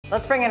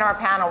Let's bring in our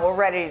panel. We're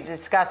ready to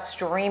discuss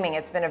streaming.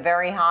 It's been a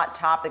very hot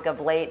topic of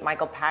late.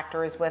 Michael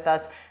Pachter is with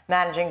us,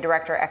 Managing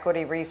Director,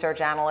 Equity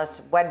Research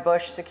Analyst,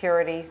 Wedbush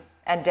Securities,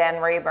 and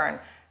Dan Rayburn,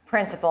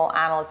 Principal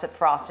Analyst at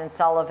Frost &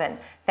 Sullivan.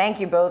 Thank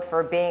you both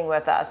for being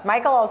with us.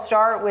 Michael, I'll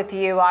start with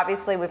you.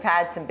 Obviously, we've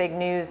had some big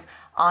news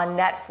on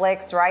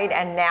Netflix, right?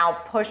 And now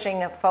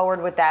pushing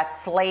forward with that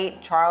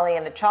slate, Charlie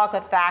and the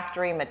Chocolate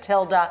Factory,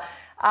 Matilda.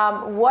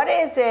 What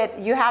is it?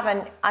 You have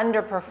an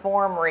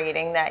underperform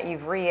rating that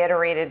you've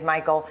reiterated,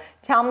 Michael.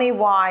 Tell me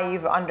why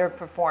you've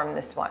underperformed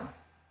this one.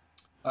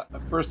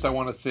 First, I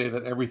want to say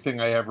that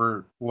everything I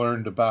ever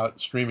learned about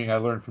streaming, I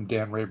learned from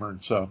Dan Rayburn.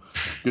 So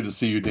good to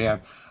see you,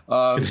 Dan.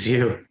 Good to see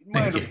you.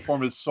 My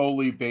underperform is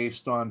solely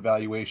based on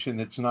valuation.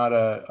 It's not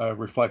a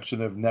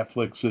reflection of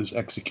Netflix's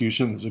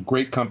execution. It's a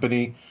great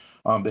company.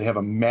 They have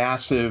a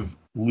massive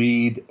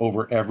lead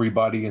over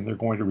everybody, and they're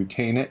going to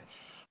retain it.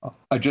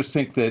 I just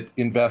think that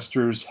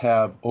investors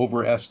have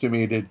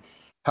overestimated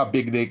how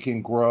big they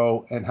can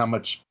grow and how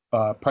much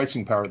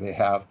pricing power they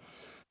have.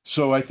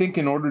 So I think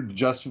in order to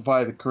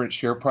justify the current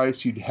share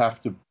price, you'd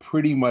have to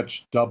pretty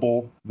much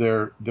double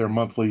their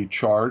monthly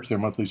charge, their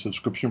monthly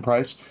subscription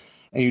price,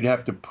 and you'd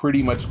have to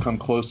pretty much come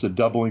close to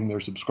doubling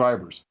their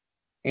subscribers.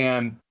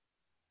 And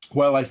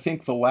while I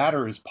think the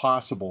latter is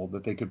possible,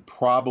 that they could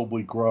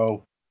probably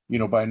grow,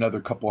 by another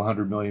couple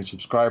 100 million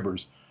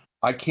subscribers,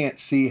 I can't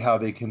see how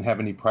they can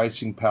have any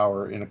pricing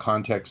power in a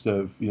context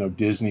of,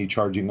 Disney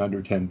charging under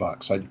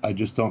 $10. I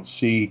just don't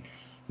see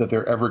that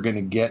they're ever going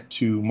to get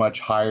to much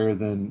higher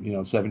than,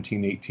 $17,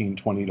 $18,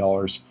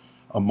 $20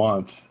 a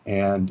month.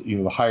 And,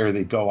 the higher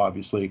they go,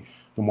 obviously,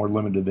 the more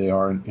limited they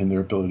are in their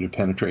ability to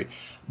penetrate.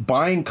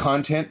 Buying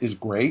content is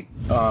great.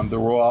 The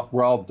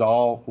Roald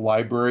Dahl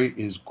library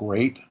is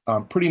great.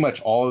 Pretty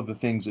much all of the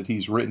things that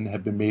he's written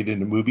have been made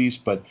into movies,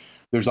 but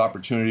there's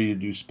opportunity to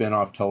do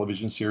spin-off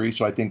television series.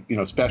 So I think,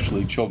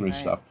 especially children's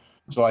stuff.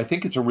 So I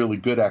think it's a really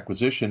good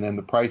acquisition, and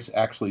the price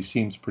actually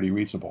seems pretty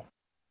reasonable.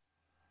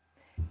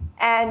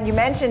 And you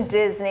mentioned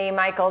Disney,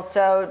 Michael.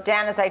 So,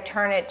 Dan, as I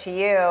turn it to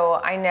you,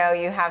 I know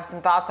you have some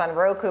thoughts on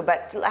Roku,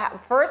 but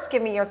first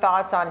give me your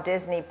thoughts on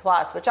Disney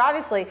Plus, which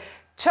obviously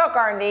took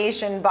our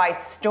nation by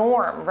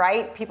storm,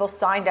 right? People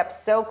signed up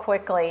so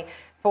quickly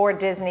for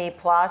Disney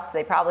Plus.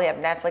 They probably have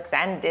Netflix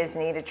and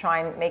Disney to try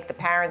and make the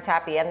parents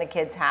happy and the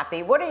kids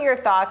happy. What are your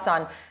thoughts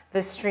on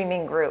the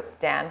streaming group,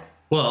 Dan?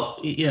 Well,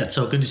 yeah,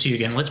 so good to see you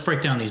again. Let's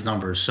break down these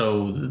numbers.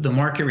 So the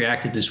market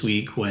reacted this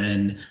week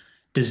when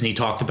Disney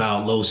talked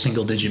about low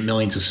single-digit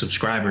millions of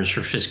subscribers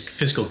for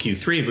fiscal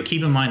Q3, but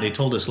keep in mind they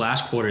told us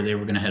last quarter they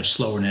were going to have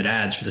slower net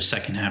adds for the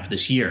second half of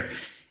this year.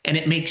 And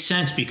it makes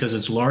sense because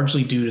it's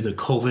largely due to the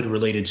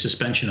COVID-related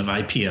suspension of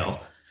IPL.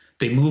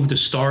 They moved the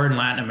Star and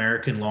Latin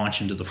American launch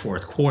into the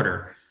fourth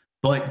quarter.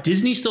 But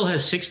Disney still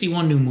has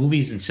 61 new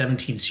movies and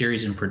 17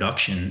 series in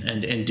production,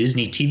 and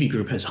Disney TV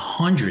Group has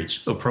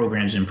hundreds of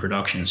programs in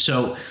production.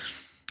 So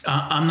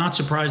I'm not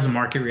surprised the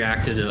market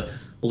reacted a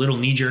little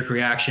knee-jerk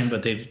reaction,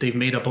 but they've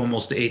made up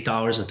almost the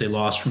 $8 that they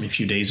lost from a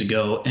few days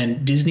ago.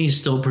 And Disney is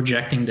still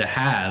projecting to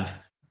have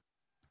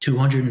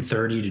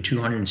 230 to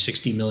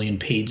 260 million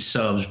paid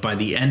subs by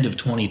the end of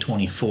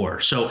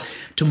 2024. So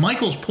to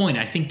Michael's point,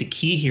 I think the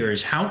key here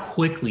is how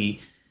quickly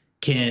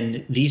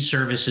can these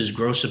services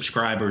grow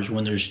subscribers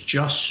when there's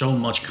just so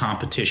much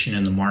competition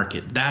in the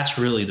market? That's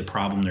really the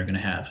problem they're going to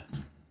have.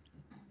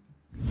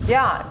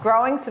 Yeah,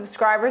 growing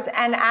subscribers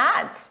and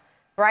ads.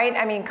 Right?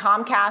 I mean,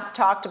 Comcast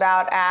talked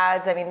about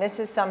ads. I mean, this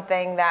is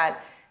something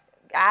that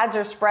ads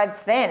are spread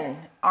thin,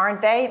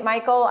 aren't they,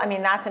 Michael? I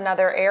mean, that's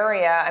another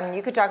area. I mean,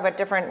 you could talk about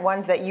different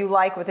ones that you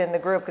like within the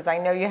group, because I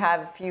know you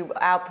have a few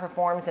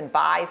outperforms and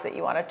buys that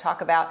you want to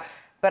talk about.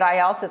 But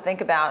I also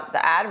think about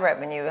the ad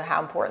revenue, how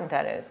important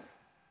that is.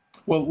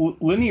 Well,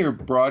 linear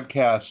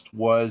broadcast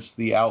was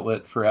the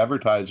outlet for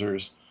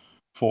advertisers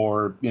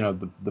for,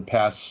 the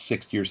past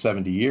 60 or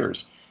 70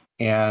 years.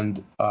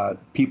 And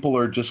people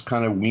are just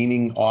kind of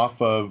weaning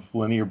off of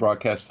linear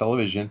broadcast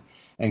television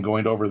and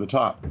going to over the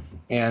top.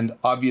 And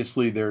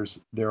obviously there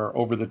are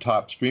over the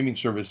top streaming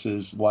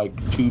services like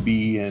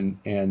Tubi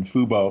and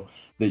Fubo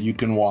that you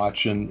can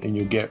watch, and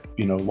you'll get,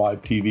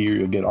 live TV, or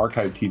you'll get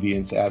archive TV,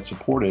 and it's ad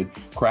supported.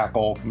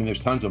 Crackle, I mean,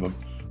 there's tons of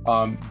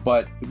them.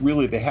 But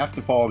really they have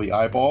to follow the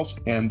eyeballs,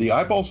 and the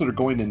eyeballs that are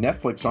going to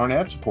Netflix aren't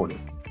ad supported.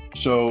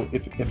 So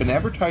if an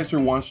advertiser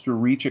wants to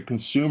reach a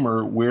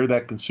consumer where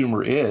that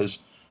consumer is,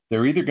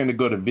 they're either going to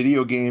go to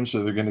video games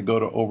or they're going to go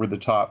to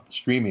over-the-top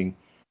streaming.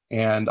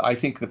 And I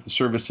think that the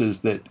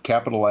services that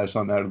capitalize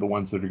on that are the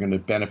ones that are going to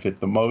benefit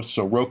the most.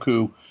 So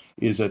Roku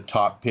is a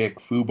top pick,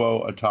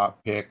 Fubo a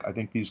top pick. I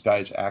think these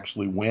guys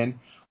actually win.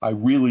 I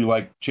really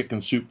like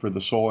Chicken Soup for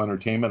the Soul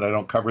Entertainment. I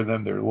don't cover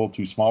them. They're a little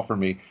too small for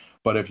me.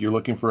 But if you're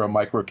looking for a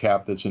micro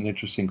cap that's an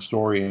interesting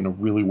story and a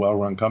really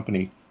well-run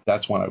company,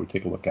 that's one I would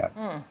take a look at.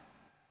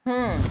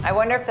 I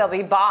wonder if they'll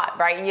be bought,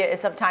 right?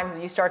 Sometimes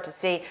you start to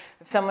see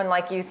if someone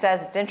like you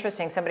says it's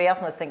interesting, somebody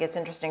else must think it's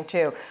interesting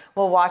too.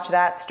 We'll watch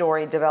that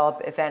story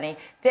develop, if any.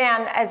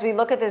 Dan, as we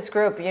look at this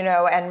group,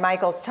 and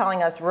Michael's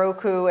telling us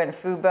Roku and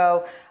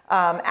Fubo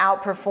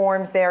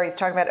outperforms there. He's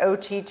talking about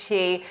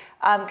OTT.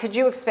 Could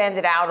you expand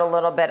it out a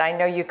little bit? I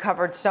know you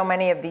covered so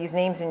many of these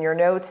names in your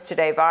notes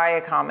today: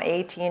 Viacom,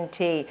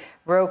 AT&T,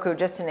 Roku,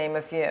 just to name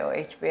a few,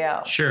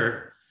 HBO.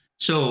 Sure.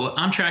 So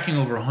I'm tracking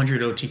over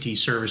 100 OTT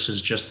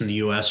services just in the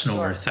US and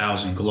over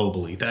 1,000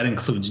 globally. That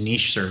includes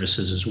niche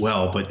services as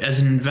well. But as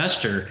an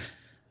investor,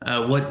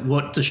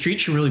 what the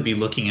street should really be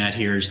looking at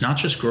here is not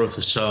just growth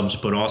of subs,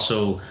 but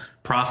also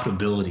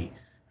profitability,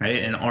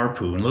 right? And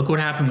ARPU. And look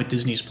what happened with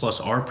Disney's Plus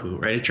ARPU,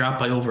 right? It dropped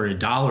by over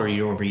 $1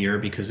 year over year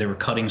because they were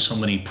cutting so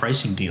many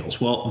pricing deals.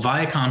 Well,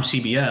 Viacom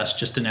CBS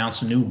just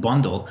announced a new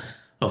bundle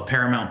of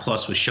Paramount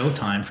Plus with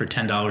Showtime for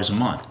 $10 a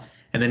month.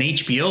 And then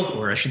HBO,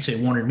 or I should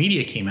say Warner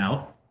Media, came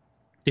out.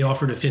 They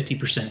offered a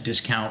 50%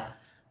 discount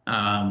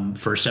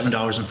for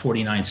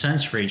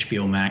 $7.49 for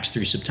HBO Max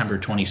through September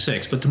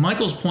 26th. But to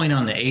Michael's point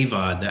on the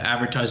AVOD, the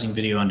advertising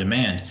video on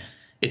demand,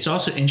 it's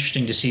also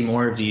interesting to see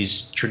more of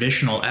these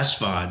traditional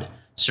SVOD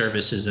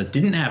services that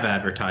didn't have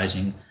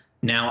advertising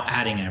now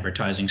adding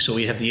advertising. So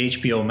we have the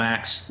HBO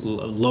Max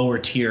lower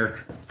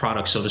tier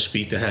product, so to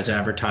speak, that has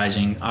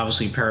advertising.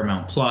 Obviously,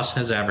 Paramount Plus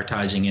has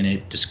advertising in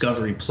it.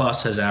 Discovery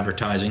Plus has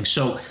advertising.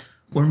 So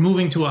we're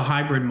moving to a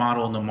hybrid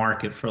model in the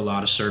market for a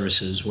lot of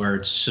services where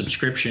it's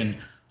subscription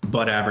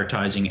but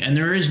advertising. And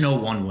there is no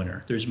one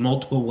winner. There's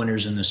multiple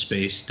winners in this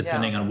space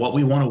depending on what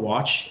we want to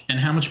watch and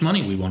how much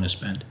money we want to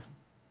spend.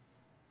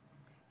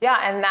 Yeah,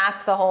 and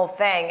that's the whole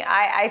thing.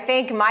 I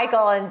think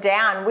Michael and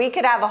Dan, we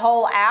could have a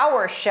whole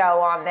hour show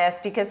on this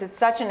because it's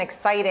such an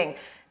exciting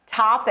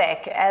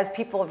topic as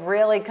people have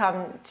really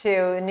come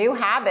to new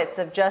habits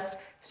of just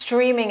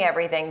streaming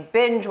everything,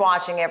 binge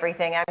watching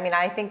everything. I mean,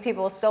 I think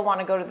people still want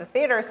to go to the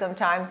theater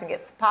sometimes and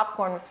get some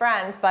popcorn with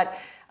friends, but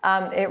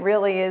it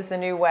really is the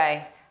new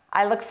way.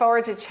 I look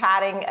forward to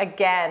chatting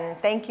again.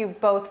 Thank you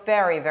both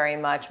very, very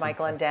much,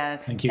 Michael and Dan.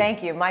 Thank you.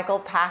 Thank you. Michael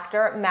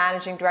Pachter,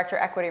 Managing Director,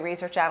 Equity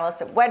Research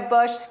Analyst at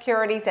Wedbush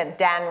Securities, and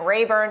Dan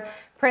Rayburn,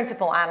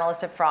 Principal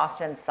Analyst at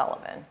Frost &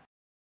 Sullivan.